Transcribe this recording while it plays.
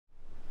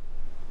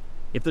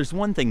If there's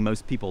one thing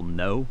most people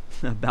know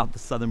about the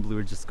Southern Blue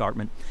Ridge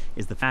Escarpment,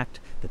 is the fact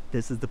that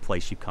this is the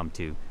place you come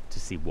to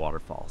see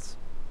waterfalls.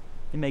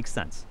 It makes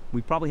sense.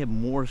 We probably have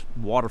more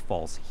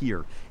waterfalls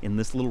here in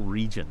this little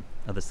region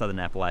of the Southern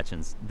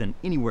Appalachians than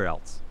anywhere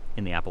else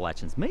in the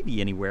Appalachians,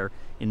 maybe anywhere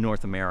in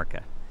North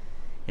America.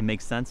 It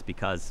makes sense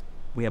because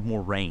we have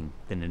more rain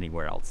than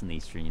anywhere else in the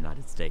eastern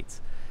United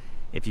States.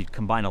 If you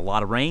combine a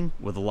lot of rain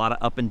with a lot of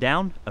up and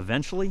down,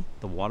 eventually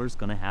the water's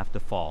going to have to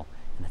fall,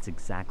 and that's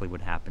exactly what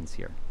happens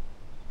here.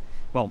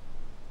 Well,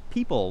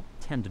 people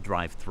tend to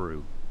drive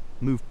through,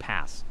 move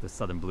past the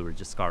Southern Blue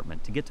Ridge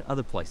Escarpment to get to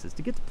other places,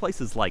 to get to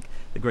places like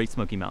the Great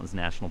Smoky Mountains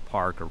National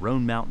Park, or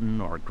Roan Mountain,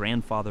 or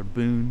Grandfather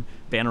Boone,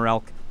 Banner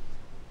Elk.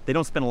 They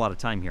don't spend a lot of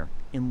time here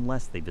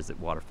unless they visit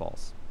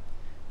waterfalls.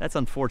 That's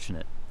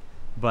unfortunate,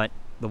 but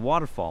the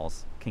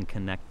waterfalls can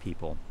connect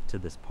people to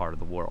this part of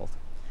the world.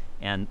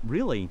 And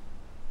really,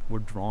 we're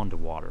drawn to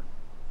water,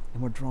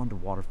 and we're drawn to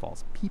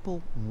waterfalls.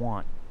 People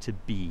want to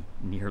be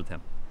near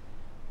them.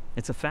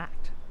 It's a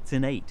fact. It's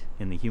innate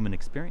in the human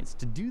experience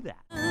to do that.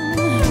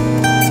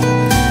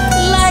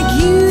 Like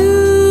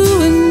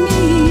you and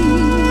me,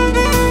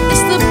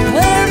 it's the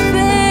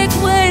perfect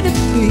way to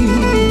be.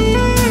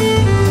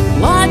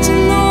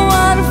 Watching the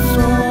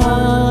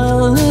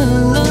waterfall in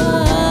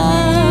love.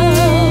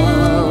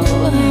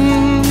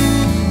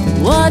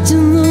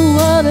 Watching the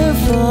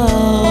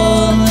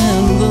waterfall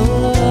in love.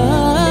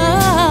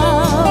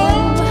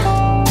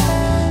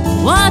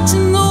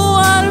 Watching the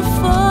waterfall.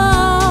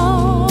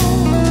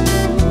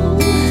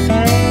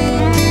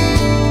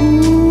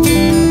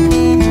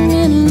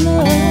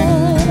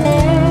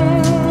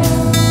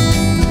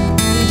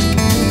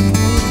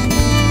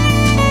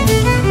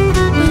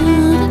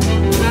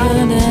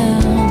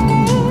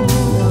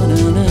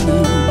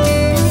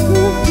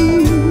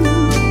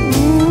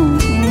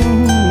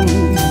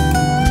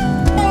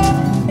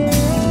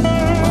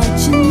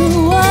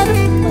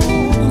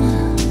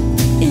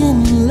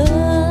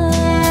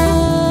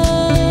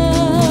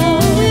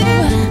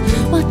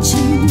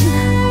 Watching